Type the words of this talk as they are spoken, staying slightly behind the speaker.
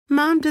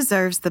Mom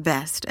deserves the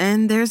best,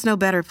 and there's no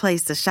better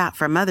place to shop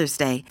for Mother's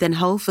Day than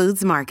Whole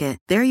Foods Market.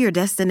 They're your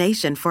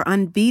destination for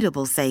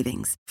unbeatable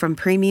savings, from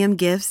premium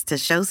gifts to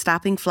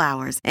show-stopping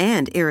flowers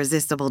and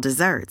irresistible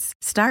desserts.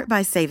 Start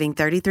by saving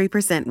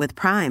 33% with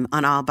Prime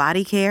on all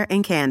body care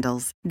and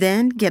candles.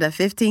 Then get a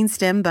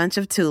 15-stem bunch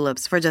of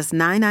tulips for just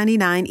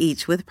 $9.99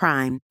 each with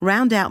Prime.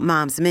 Round out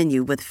Mom's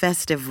menu with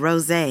festive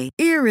rosé,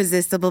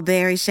 irresistible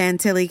berry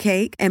chantilly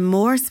cake, and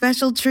more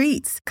special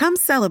treats. Come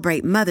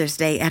celebrate Mother's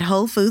Day at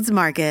Whole Foods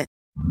Market.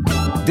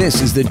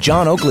 This is the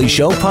John Oakley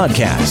Show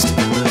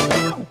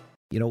podcast.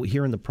 You know,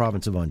 here in the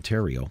province of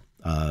Ontario,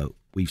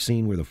 we've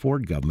seen where the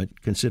Ford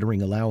government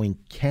considering allowing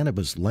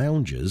cannabis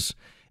lounges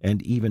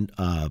and even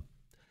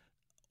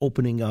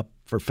opening up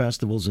for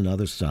festivals and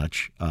other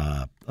such,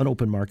 an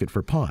open market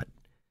for pot.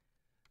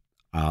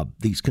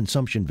 These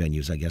consumption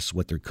venues, I guess is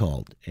what they're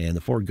called. And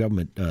the Ford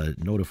government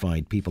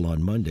notified people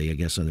on Monday, I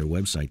guess on their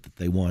website, that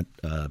they want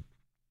to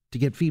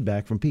get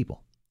feedback from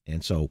people.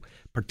 And so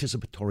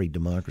participatory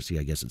democracy,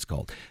 I guess it's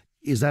called.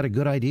 Is that a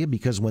good idea?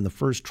 Because when the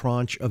first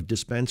tranche of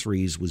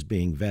dispensaries was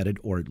being vetted,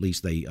 or at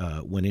least they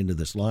went into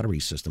this lottery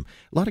system,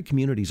 a lot of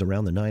communities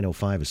around the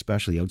 905,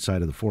 especially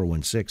outside of the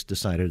 416,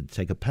 decided to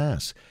take a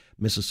pass.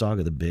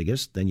 Mississauga, the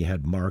biggest. Then you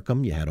had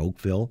Markham, you had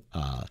Oakville,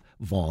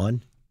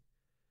 Vaughan,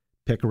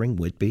 Pickering,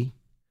 Whitby.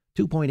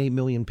 2.8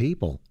 million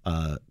people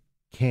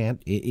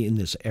can't, in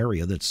this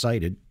area that's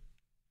cited,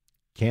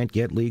 can't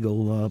get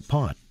legal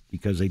pot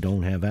because they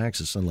don't have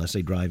access unless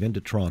they drive into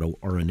Toronto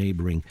or a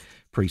neighboring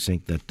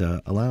precinct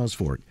that allows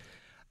for it.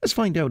 Let's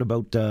find out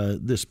about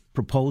this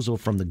proposal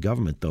from the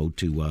government, though,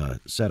 to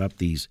set up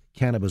these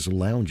cannabis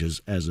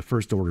lounges as a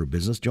first order of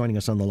business. Joining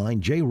us on the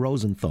line, Jay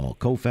Rosenthal,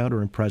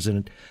 co-founder and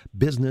president,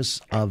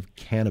 Business of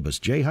Cannabis.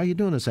 Jay, how you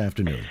doing this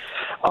afternoon?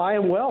 I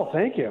am well,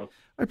 thank you.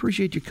 I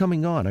appreciate you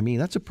coming on. I mean,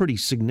 that's a pretty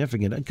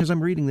significant, because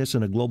I'm reading this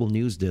in a Global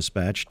News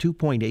Dispatch,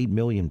 2.8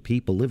 million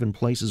people live in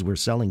places where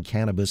selling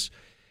cannabis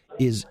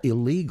is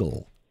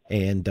illegal.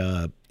 And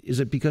is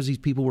it because these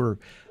people were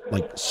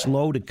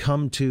slow to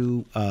come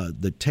to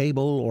the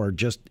table, or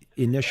just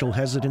initial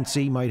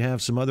hesitancy, might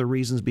have some other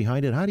reasons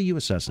behind it? How do you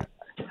assess it?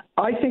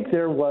 I think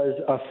there was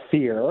a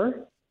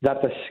fear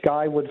that the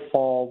sky would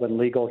fall when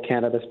legal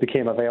cannabis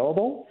became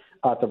available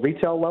at the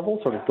retail level,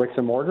 sort of bricks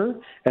and mortar.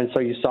 And so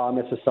you saw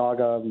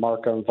Mississauga,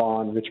 Markham,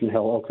 Vaughan, Richmond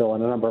Hill, Oakville,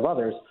 and a number of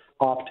others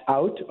opt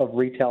out of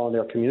retail in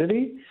their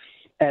community.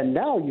 And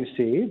now you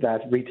see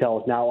that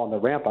retail is now on the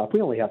ramp up.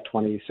 We only have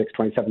 26,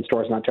 27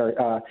 stores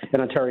in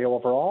Ontario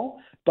overall.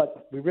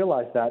 But we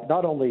realize that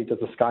not only does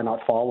the sky not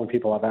fall when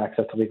people have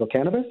access to legal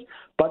cannabis,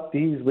 but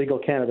these legal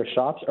cannabis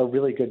shops are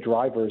really good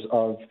drivers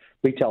of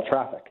retail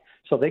traffic.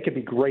 So they could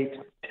be great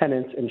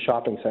tenants in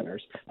shopping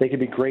centers. They could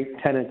be great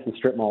tenants in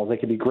strip malls. They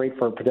could be great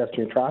for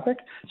pedestrian traffic.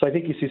 So I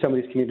think you see some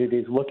of these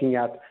communities looking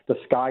at the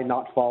sky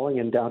not falling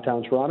in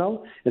downtown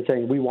Toronto and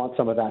saying, we want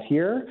some of that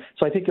here.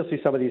 So I think you'll see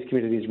some of these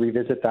communities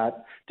revisit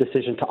that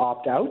decision to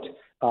opt out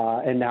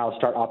and now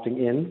start opting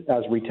in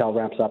as retail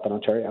ramps up in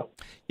Ontario.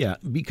 Yeah,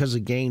 because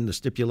again, the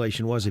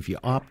stipulation was if you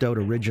opt out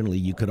originally,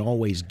 you could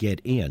always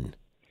get in.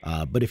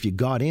 But if you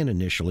got in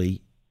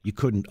initially, you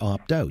couldn't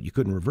opt out. You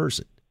couldn't reverse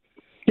it.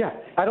 Yeah,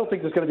 I don't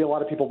think there's going to be a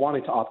lot of people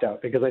wanting to opt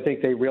out, because I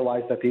think they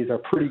realize that these are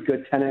pretty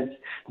good tenants.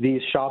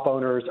 These shop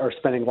owners are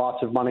spending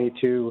lots of money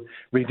to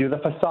redo the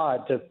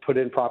facade, to put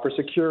in proper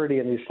security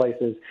in these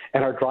places,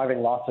 and are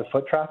driving lots of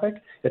foot traffic.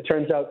 It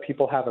turns out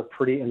people have a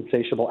pretty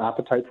insatiable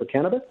appetite for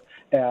cannabis,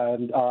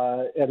 and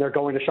they're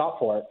going to shop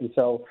for it. And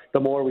so the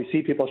more we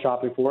see people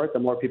shopping for it, the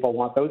more people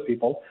want those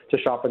people to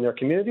shop in their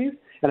communities.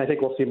 And I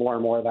think we'll see more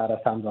and more of that as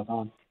time goes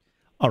on.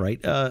 All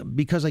right,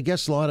 because I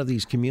guess a lot of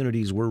these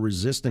communities were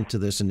resistant to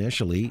this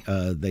initially.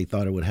 They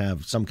thought it would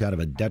have some kind of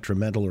a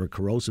detrimental or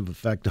corrosive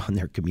effect on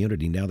their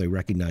community. Now they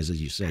recognize,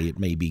 as you say, it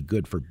may be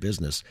good for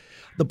business.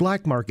 The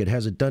black market,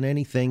 has it done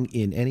anything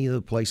in any of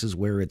the places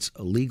where it's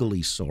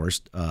illegally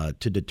sourced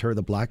to deter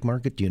the black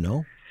market? Do you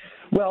know?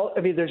 Well,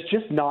 I mean, there's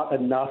just not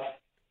enough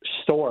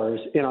stores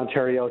in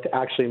Ontario to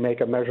actually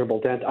make a measurable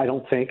dent, I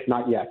don't think,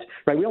 not yet.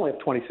 Right? We only have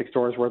 26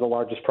 stores. We're the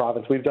largest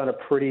province. We've done a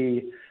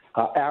pretty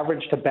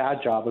average to bad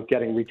job of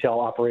getting retail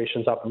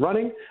operations up and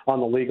running on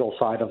the legal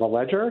side of the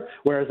ledger,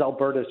 whereas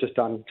Alberta's just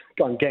done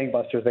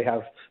gangbusters. They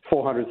have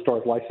 400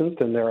 stores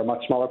licensed, and they're a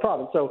much smaller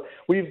province. So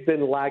we've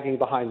been lagging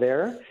behind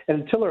there.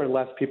 And until or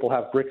unless people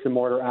have bricks and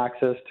mortar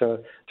access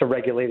to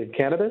regulated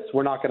cannabis,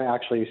 we're not going to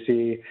actually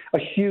see a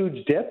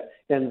huge dip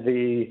in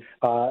the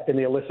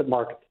illicit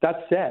market.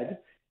 That said,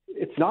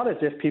 it's not as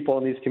if people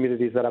in these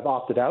communities that have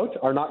opted out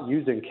are not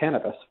using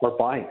cannabis or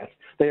buying it.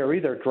 They are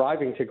either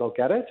driving to go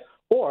get it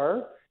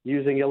or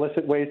using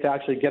illicit ways to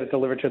actually get it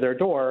delivered to their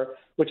door,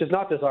 which is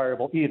not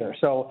desirable either.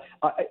 So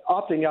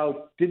opting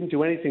out didn't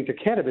do anything to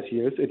cannabis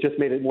use. It just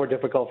made it more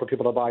difficult for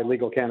people to buy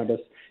legal cannabis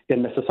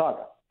in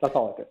Mississauga. That's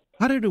all it did.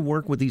 How did it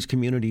work with these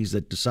communities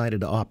that decided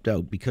to opt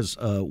out? Because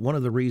one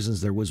of the reasons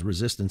there was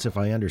resistance, if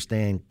I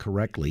understand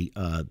correctly,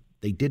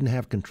 they didn't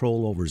have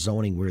control over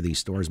zoning where these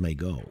stores may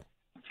go.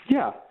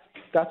 Yeah.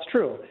 That's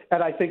true.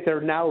 And I think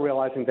they're now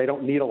realizing they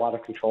don't need a lot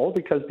of control,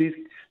 because these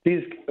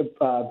these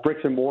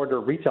bricks and mortar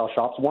retail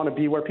shops want to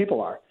be where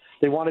people are.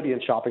 They want to be in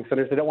shopping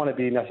centers. They don't want to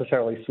be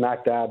necessarily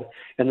smack dab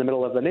in the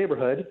middle of the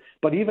neighborhood.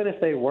 But even if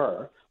they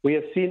were, we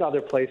have seen other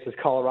places,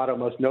 Colorado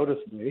most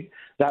noticeably,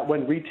 that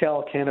when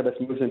retail cannabis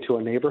moves into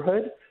a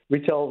neighborhood,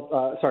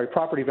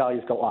 property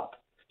values go up.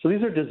 So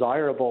these are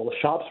desirable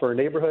shops for a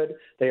neighborhood.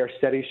 They are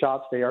steady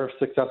shops. They are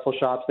successful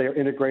shops. They are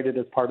integrated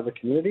as part of the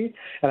community.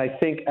 And I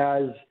think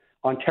as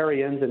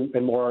Ontarians,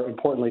 and more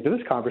importantly to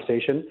this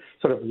conversation,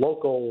 sort of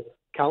local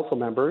council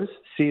members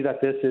see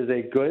that this is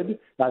a good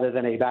rather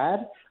than a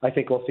bad, I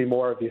think we'll see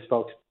more of these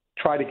folks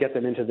try to get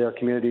them into their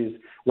communities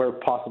where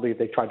possibly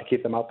they tried to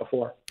keep them out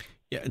before.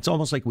 Yeah, it's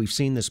almost like we've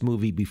seen this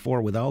movie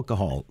before with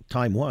alcohol.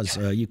 Time was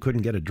you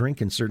couldn't get a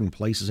drink in certain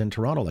places in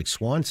Toronto, like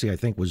Swansea, I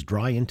think, was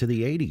dry into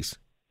the 80s.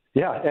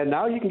 Yeah, and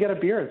now you can get a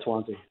beer in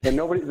Swansea, and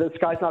the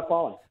sky's not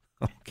falling.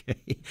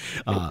 Okay.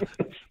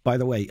 By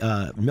the way,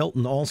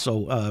 Milton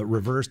also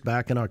reversed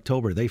back in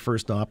October. They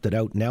first opted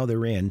out. Now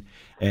they're in.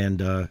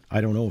 And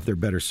I don't know if they're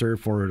better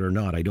served for it or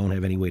not. I don't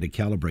have any way to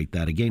calibrate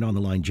that. Again, on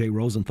the line, Jay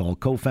Rosenthal,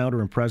 co-founder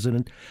and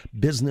president,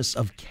 Business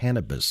of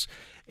Cannabis.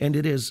 And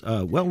it is,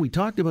 we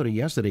talked about it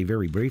yesterday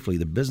very briefly.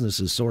 The business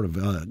is sort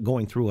of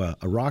going through a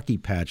rocky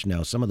patch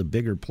now. Some of the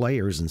bigger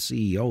players and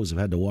CEOs have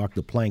had to walk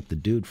the plank. The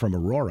dude from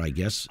Aurora, I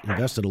guess,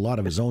 invested a lot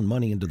of his own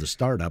money into the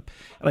startup.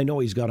 And I know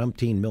he's got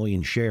umpteen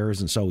million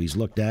shares, and so he's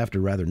looked after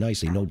rather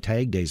nicely. No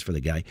tag days for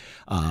the guy.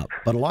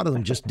 But a lot of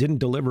them just didn't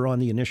deliver on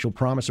the initial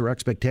promise or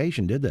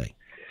expectation, did they?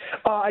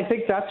 I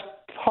think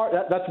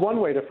that's one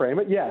way to frame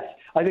it, yes.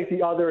 I think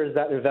the other is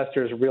that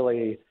investors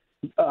really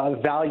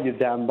valued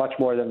them much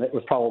more than it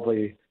was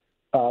probably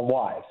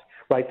wise,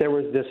 right? There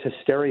was this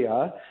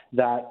hysteria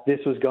that this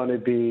was going to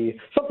be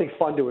something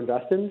fun to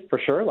invest in,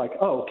 for sure. Like,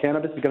 oh,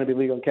 cannabis is going to be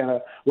legal in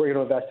Canada. We're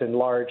going to invest in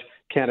large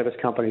cannabis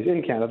companies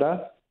in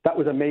Canada. That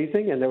was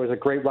amazing, and there was a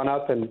great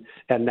run-up and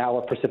now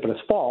a precipitous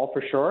fall,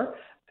 for sure.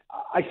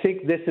 I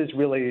think this is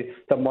really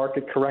the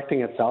market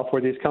correcting itself,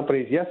 where these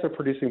companies, yes, are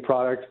producing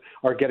products,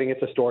 are getting it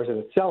to stores and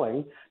it's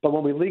selling. But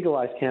when we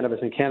legalized cannabis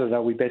in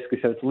Canada, we basically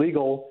said it's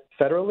legal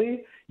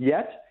federally,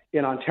 yet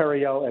in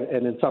Ontario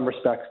and in some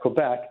respects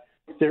Quebec,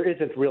 there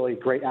isn't really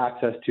great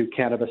access to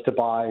cannabis to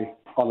buy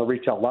on the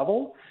retail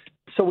level.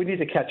 So we need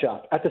to catch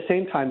up. At the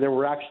same time, there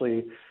were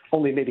actually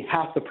only maybe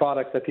half the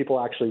products that people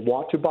actually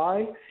want to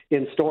buy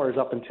in stores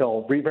up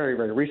until very,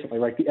 very recently,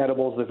 like the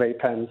edibles, the vape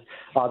pens,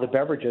 the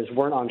beverages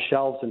weren't on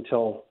shelves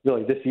until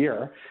really this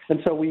year. And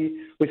so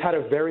we've had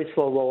a very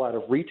slow rollout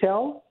of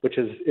retail, which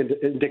is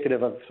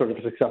indicative of sort of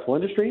a successful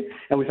industry,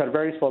 and we've had a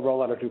very slow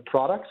rollout of new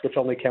products, which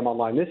only came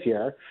online this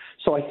year.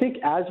 So I think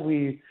as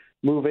we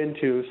move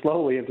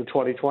slowly into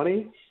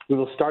 2020, we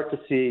will start to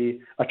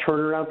see a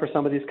turnaround for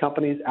some of these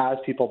companies as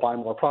people buy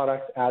more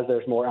products, as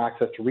there's more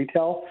access to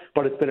retail.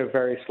 But it's been a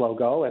very slow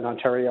go, and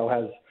Ontario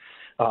has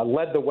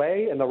led the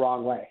way in the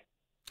wrong way.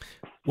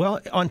 Well,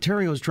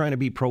 Ontario is trying to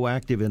be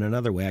proactive in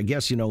another way. I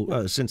guess,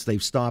 since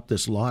they've stopped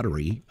this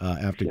lottery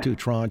after two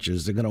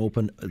tranches, they're going to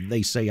open,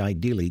 they say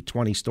ideally,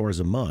 20 stores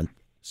a month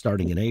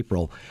starting in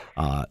April.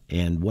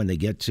 And when they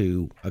get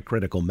to a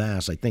critical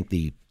mass, I think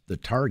the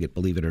target,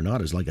 believe it or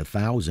not, is like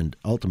 1,000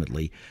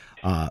 ultimately.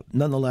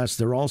 Nonetheless,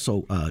 they're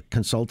also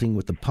consulting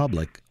with the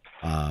public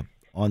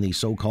on these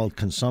so-called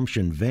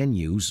consumption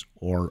venues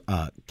or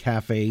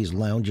cafes,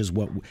 lounges,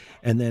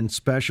 and then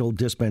special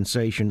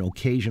dispensation,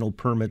 occasional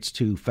permits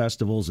to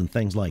festivals and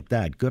things like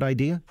that. Good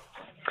idea?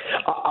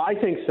 I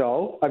think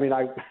so. I mean,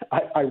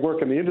 I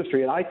work in the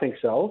industry, and I think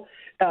so.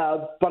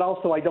 But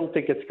also, I don't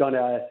think it's going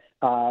to.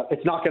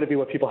 It's not going to be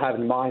what people have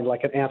in mind,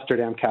 like an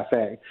Amsterdam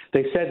cafe.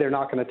 They said they're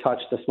not going to touch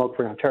the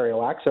Smoke-Free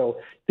Ontario Act, so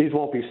these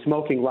won't be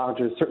smoking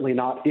lounges, certainly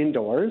not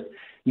indoors.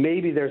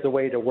 Maybe there's a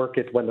way to work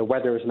it when the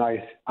weather is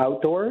nice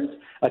outdoors,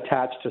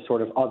 attached to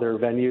sort of other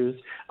venues.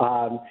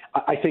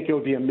 I think it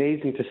would be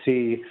amazing to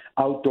see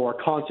outdoor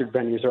concert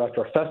venues or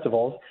outdoor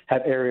festivals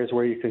have areas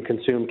where you can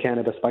consume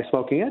cannabis by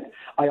smoking it.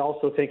 I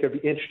also think it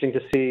would be interesting to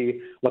see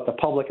what the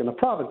public and the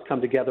province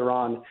come together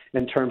on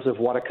in terms of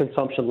what a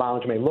consumption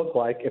lounge may look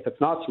like if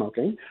it's not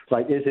smoking,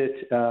 right? Is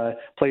it a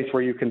place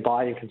where you can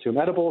buy and consume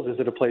edibles?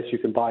 Is it a place you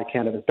can buy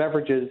cannabis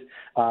beverages?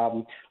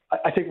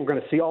 I think we're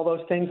going to see all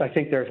those things. I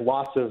think there's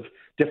lots of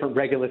different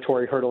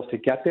regulatory hurdles to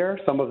get there,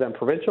 some of them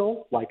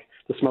provincial, like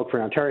the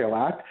Smoke-Free Ontario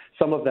Act,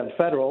 some of them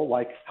federal,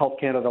 like Health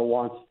Canada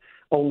wants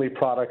only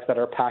products that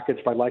are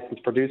packaged by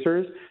licensed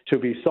producers to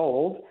be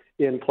sold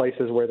in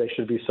places where they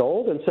should be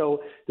sold. And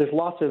so there's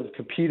lots of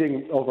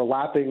competing,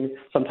 overlapping,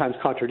 sometimes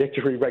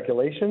contradictory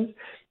regulations.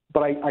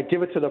 But I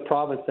give it to the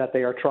province that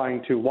they are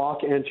trying to walk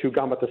and chew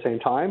gum at the same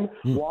time.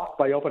 Walk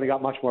by opening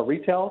up much more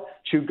retail,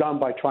 chew gum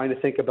by trying to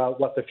think about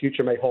what the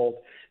future may hold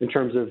in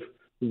terms of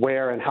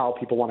where and how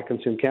people want to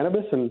consume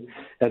cannabis. And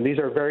these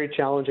are very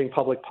challenging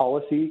public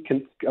policy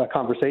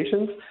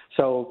conversations.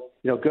 So,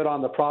 good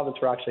on the province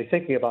for actually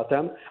thinking about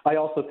them. I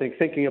also think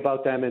thinking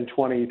about them in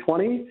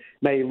 2020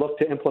 may look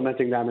to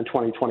implementing them in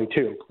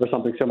 2022 or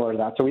something similar to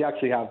that. So we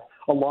actually have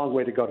a long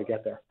way to go to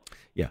get there.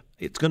 Yeah,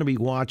 it's going to be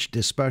watched,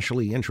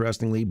 especially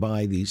interestingly,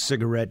 by the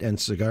cigarette and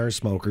cigar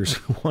smokers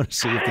who want to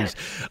see if these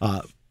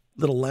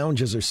little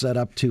lounges are set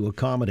up to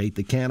accommodate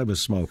the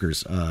cannabis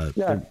smokers.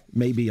 There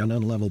may be an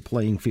unlevel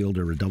playing field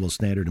or a double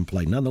standard in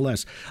play.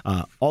 Nonetheless,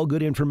 all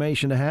good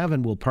information to have,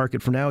 and we'll park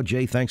it for now.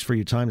 Jay, thanks for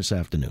your time this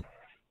afternoon.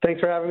 Thanks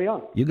for having me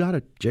on. You got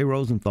it. Jay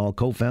Rosenthal,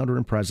 co-founder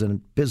and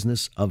president,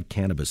 Business of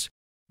Cannabis.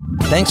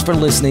 Thanks for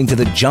listening to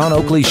the John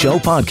Oakley Show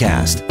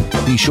podcast.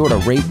 Be sure to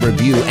rate,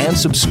 review, and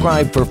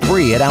subscribe for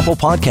free at Apple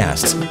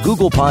Podcasts,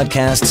 Google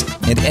Podcasts,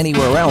 and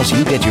anywhere else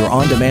you get your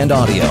on-demand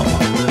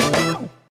audio.